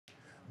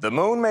The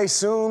moon may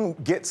soon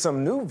get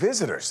some new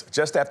visitors.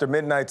 Just after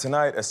midnight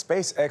tonight, a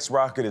SpaceX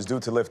rocket is due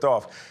to lift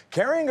off,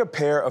 carrying a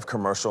pair of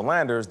commercial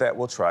landers that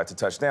will try to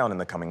touch down in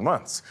the coming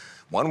months.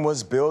 One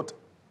was built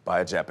by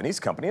a Japanese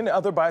company and the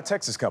other by a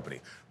Texas company.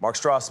 Mark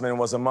Strassman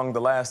was among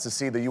the last to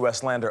see the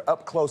U.S. lander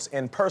up close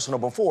and personal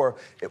before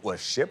it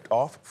was shipped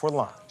off for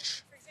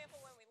launch.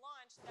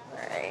 All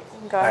right,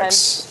 go ahead.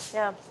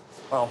 Yeah.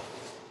 Well,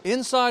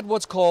 inside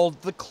what's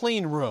called the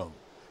clean room,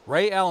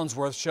 Ray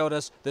Allensworth showed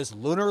us this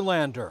lunar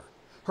lander.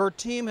 Her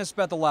team has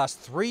spent the last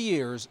 3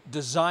 years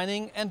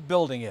designing and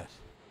building it.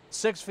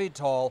 6 feet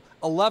tall,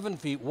 11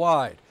 feet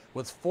wide,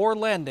 with 4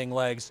 landing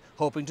legs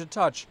hoping to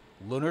touch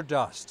lunar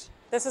dust.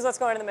 This is what's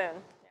going to the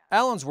moon.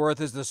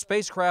 Allensworth is the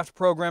spacecraft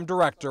program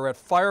director at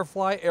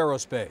Firefly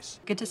Aerospace.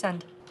 Good to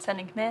send.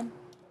 Sending command.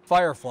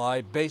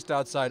 Firefly, based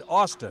outside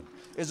Austin,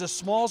 is a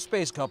small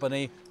space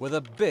company with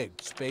a big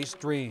space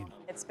dream.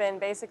 It's been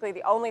basically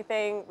the only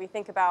thing we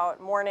think about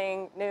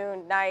morning,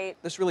 noon, night.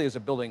 This really is a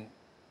building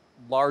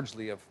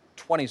largely of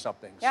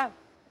 20-somethings,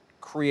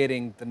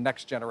 creating the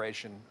next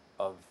generation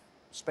of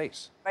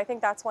space. I think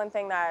that's one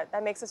thing that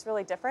makes us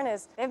really different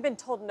is they've been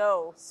told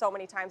no so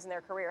many times in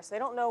their career, so they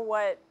don't know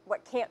what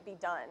can't be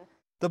done.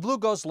 The Blue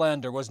Ghost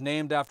lander was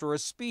named after a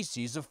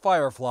species of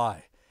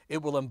firefly.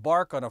 It will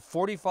embark on a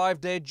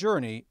 45-day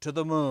journey to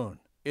the moon.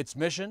 Its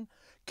mission?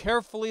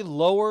 Carefully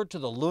lower to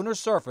the lunar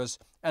surface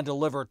and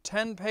deliver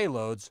 10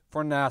 payloads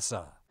for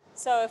NASA.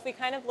 So if we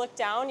kind of look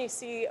down, you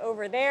see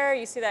over there,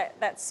 you see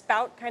that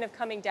spout kind of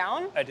coming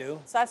down? I do.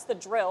 So that's the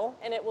drill,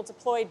 and it will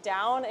deploy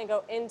down and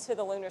go into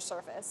the lunar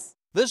surface.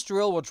 This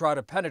drill will try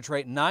to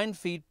penetrate 9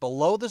 feet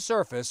below the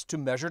surface to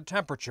measure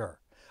temperature.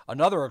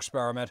 Another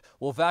experiment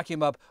will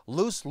vacuum up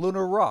loose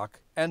lunar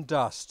rock and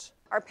dust.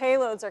 Our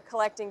payloads are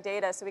collecting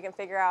data so we can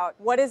figure out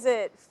what does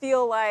it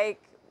feel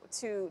like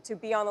to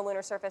be on the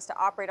lunar surface, to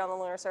operate on the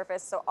lunar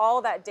surface. So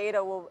all that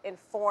data will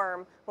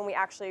inform when we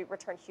actually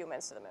return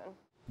humans to the moon.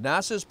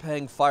 NASA's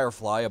paying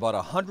Firefly about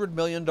 $100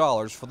 million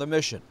for the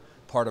mission,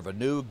 part of a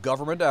new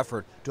government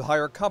effort to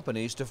hire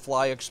companies to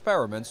fly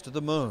experiments to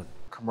the moon.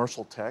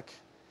 Commercial tech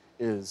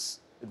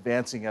is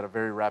advancing at a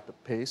very rapid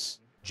pace.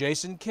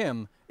 Jason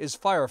Kim is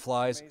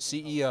Firefly's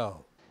CEO.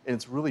 And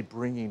it's really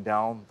bringing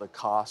down the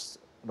cost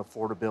and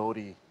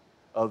affordability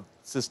of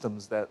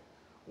systems that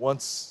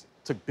once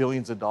took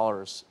billions of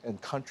dollars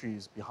and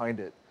countries behind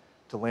it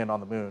to land on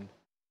the moon.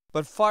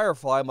 But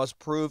Firefly must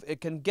prove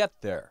it can get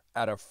there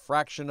at a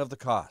fraction of the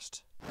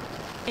cost.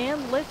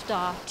 And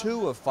liftoff.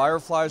 2 of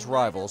Firefly's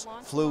rivals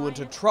flew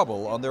into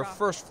trouble on their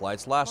first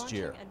flights last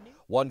year.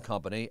 One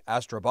company,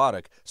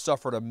 Astrobotic,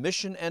 suffered a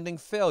mission-ending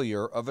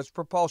failure of its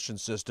propulsion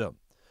system.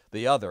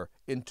 The other,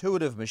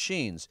 Intuitive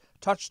Machines,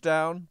 touched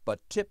down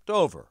but tipped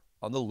over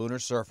on the lunar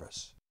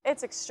surface.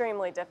 It's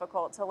extremely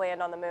difficult to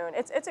land on the moon.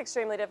 It's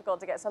extremely difficult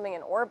to get something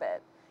in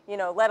orbit,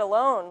 let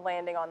alone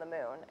landing on the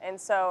moon. And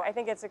so I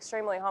think it's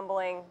extremely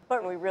humbling,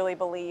 but we really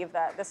believe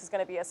that this is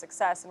going to be a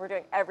success, and we're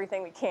doing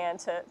everything we can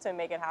to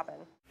make it happen.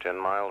 10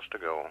 miles to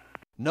go.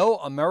 No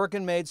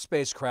American-made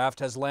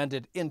spacecraft has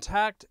landed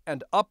intact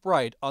and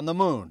upright on the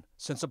moon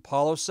since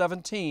Apollo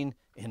 17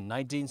 in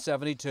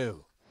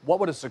 1972. What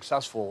would a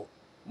successful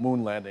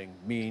moon landing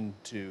mean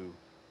to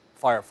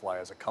Firefly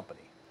as a company?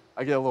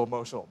 I get a little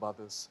emotional about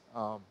this.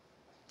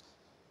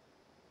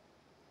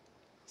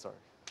 Sorry.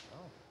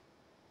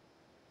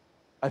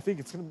 I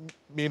think it's going to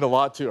mean a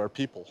lot to our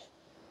people.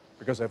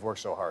 Because they've worked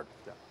so hard.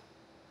 Yeah.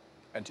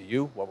 And to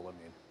you, what will it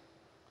mean?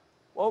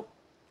 Well,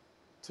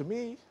 to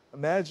me,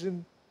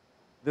 imagine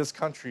this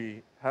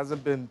country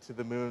hasn't been to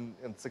the moon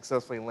and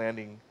successfully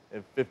landing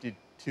in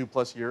 52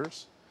 plus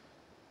years,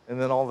 and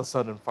then all of a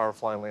sudden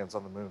Firefly lands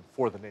on the moon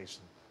for the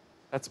nation.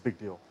 That's a big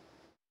deal.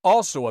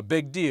 Also a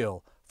big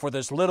deal for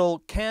this little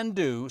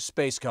can-do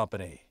space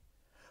company.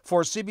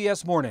 For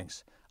CBS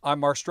Mornings, I'm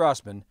Mark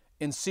Strassman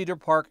in Cedar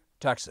Park,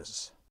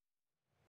 Texas.